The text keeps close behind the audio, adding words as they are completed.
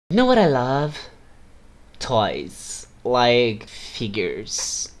You know what I love? Toys. Like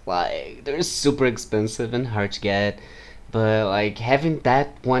figures. Like they're super expensive and hard to get. But like having that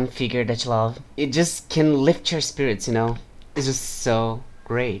one figure that you love, it just can lift your spirits, you know? It's just so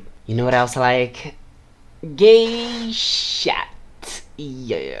great. You know what else I like? Gay chat.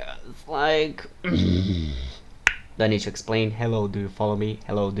 Yeah, it's like don't need to explain. Hello, do you follow me?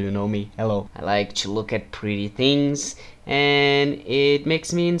 Hello, do you know me? Hello. I like to look at pretty things and it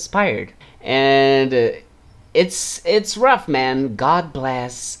makes me inspired. And it's rough, man. God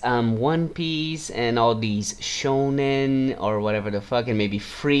bless One Piece and all these shonen or whatever the fuck, and maybe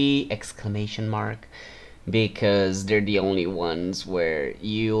free exclamation mark, because they're the only ones where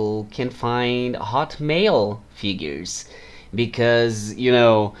you can find hot male figures. Because, you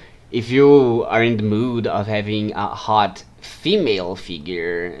know, if you are in the mood of having a hot female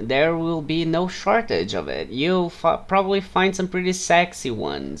figure, there will be no shortage of it. You'll probably find some pretty sexy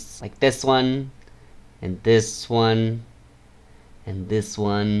ones, like this one, and this one, and this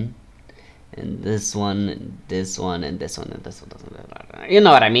one, and this one, and this one, and this one, and this one. You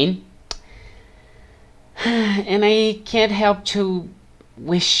know what I mean? And I can't help to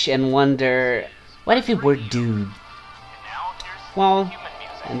wish and wonder, what if it were dude? Well,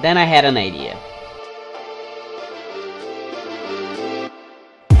 and then I had an idea.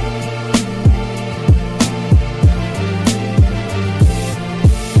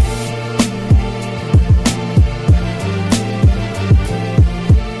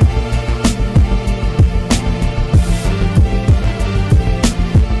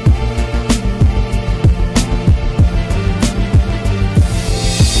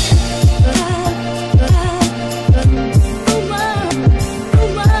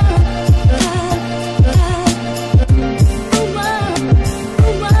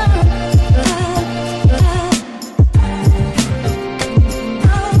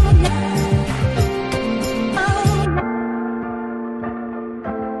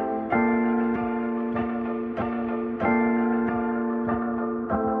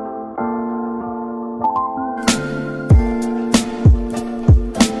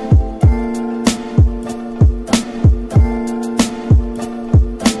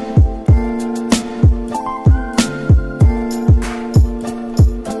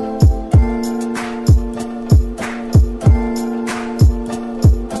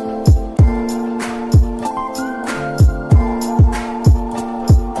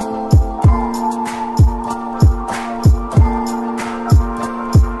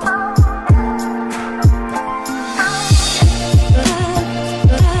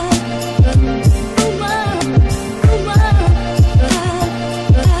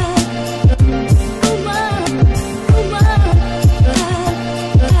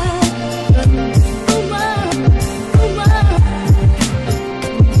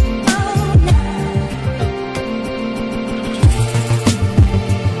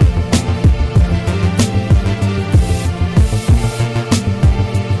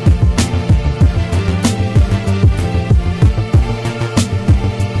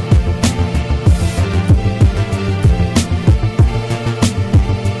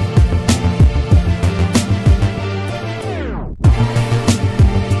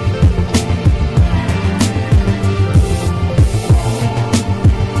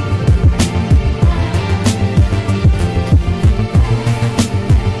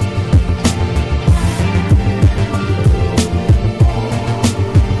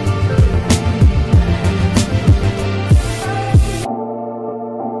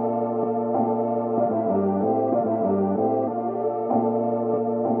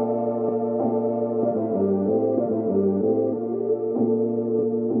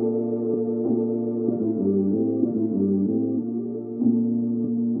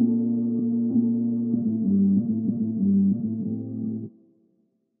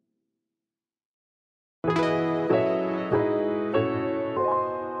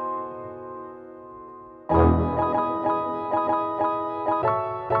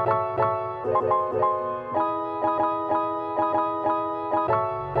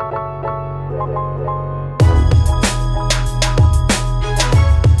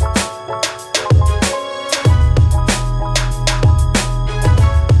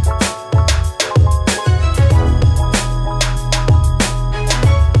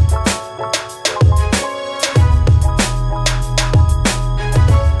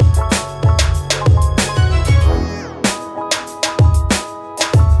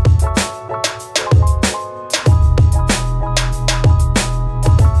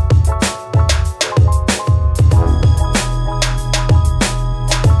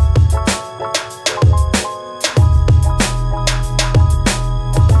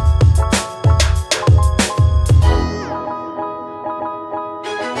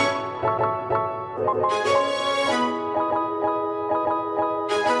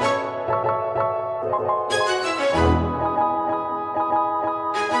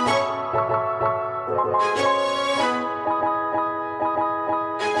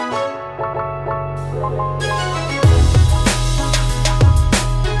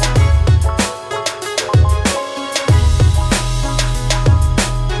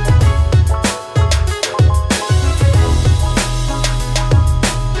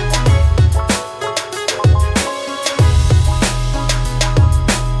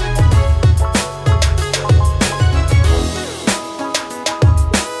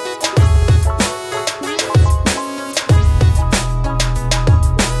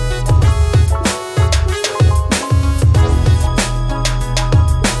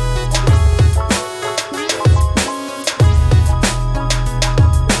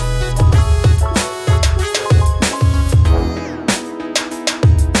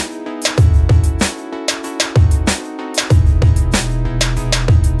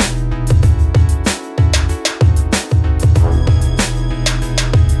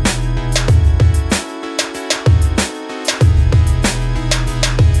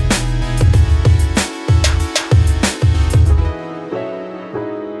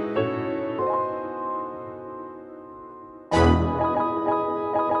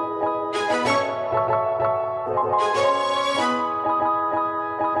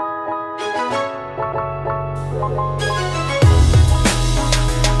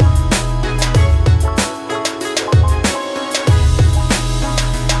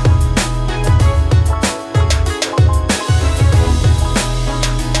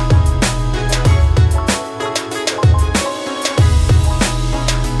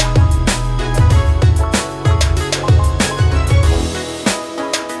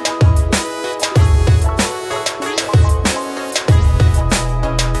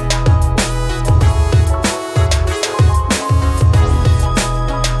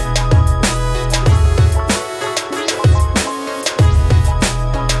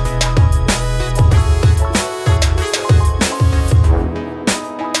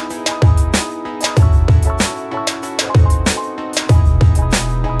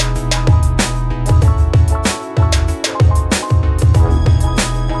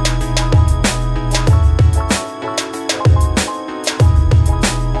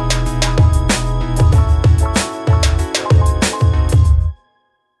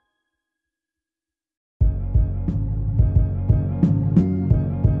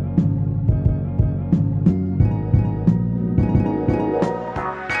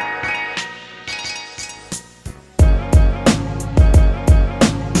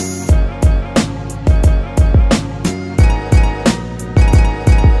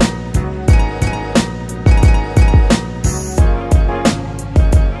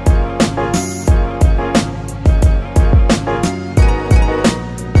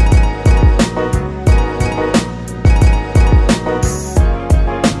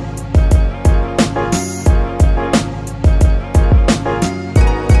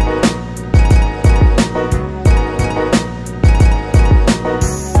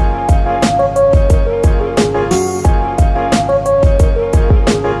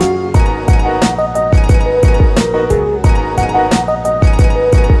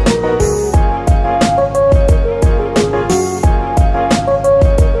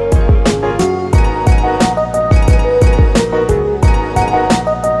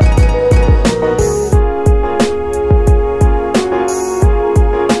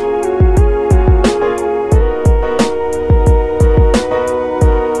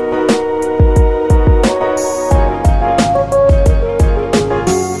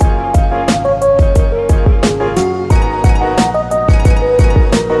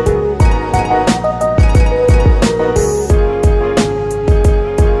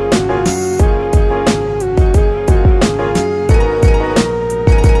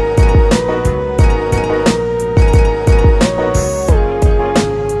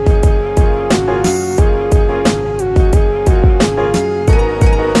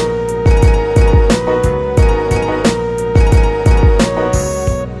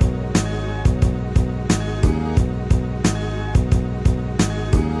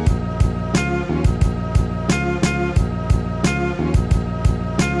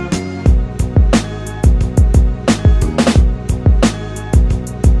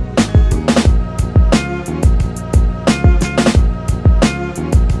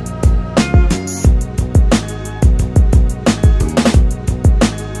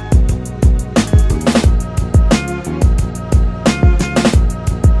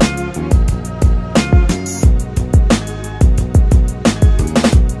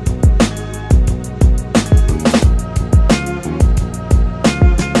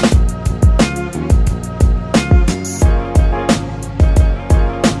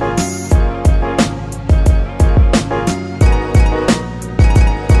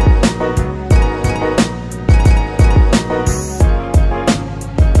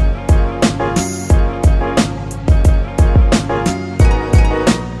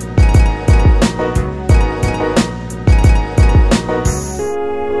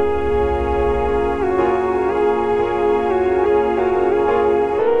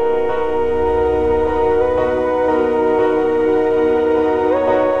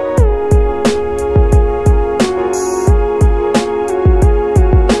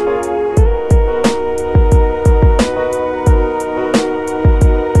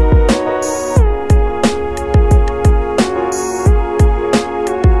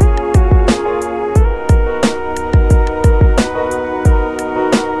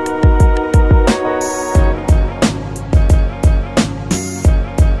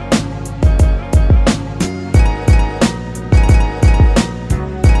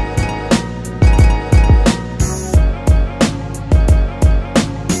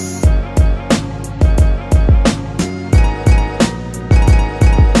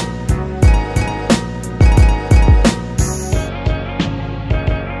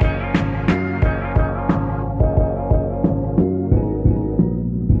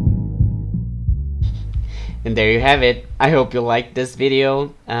 And there you have it. I hope you liked this video.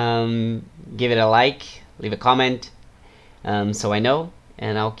 Give it a like, leave a comment, so I know,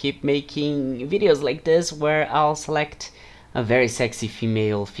 and I'll keep making videos like this where I'll select a very sexy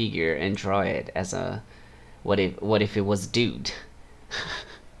female figure and draw it as a what if it was a dude.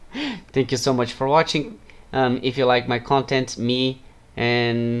 Thank you so much for watching. If you like my content,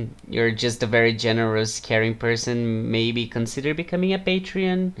 and you're just a very generous, caring person, maybe consider becoming a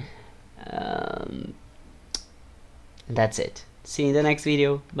Patreon. That's it. See you in the next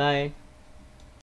video. Bye.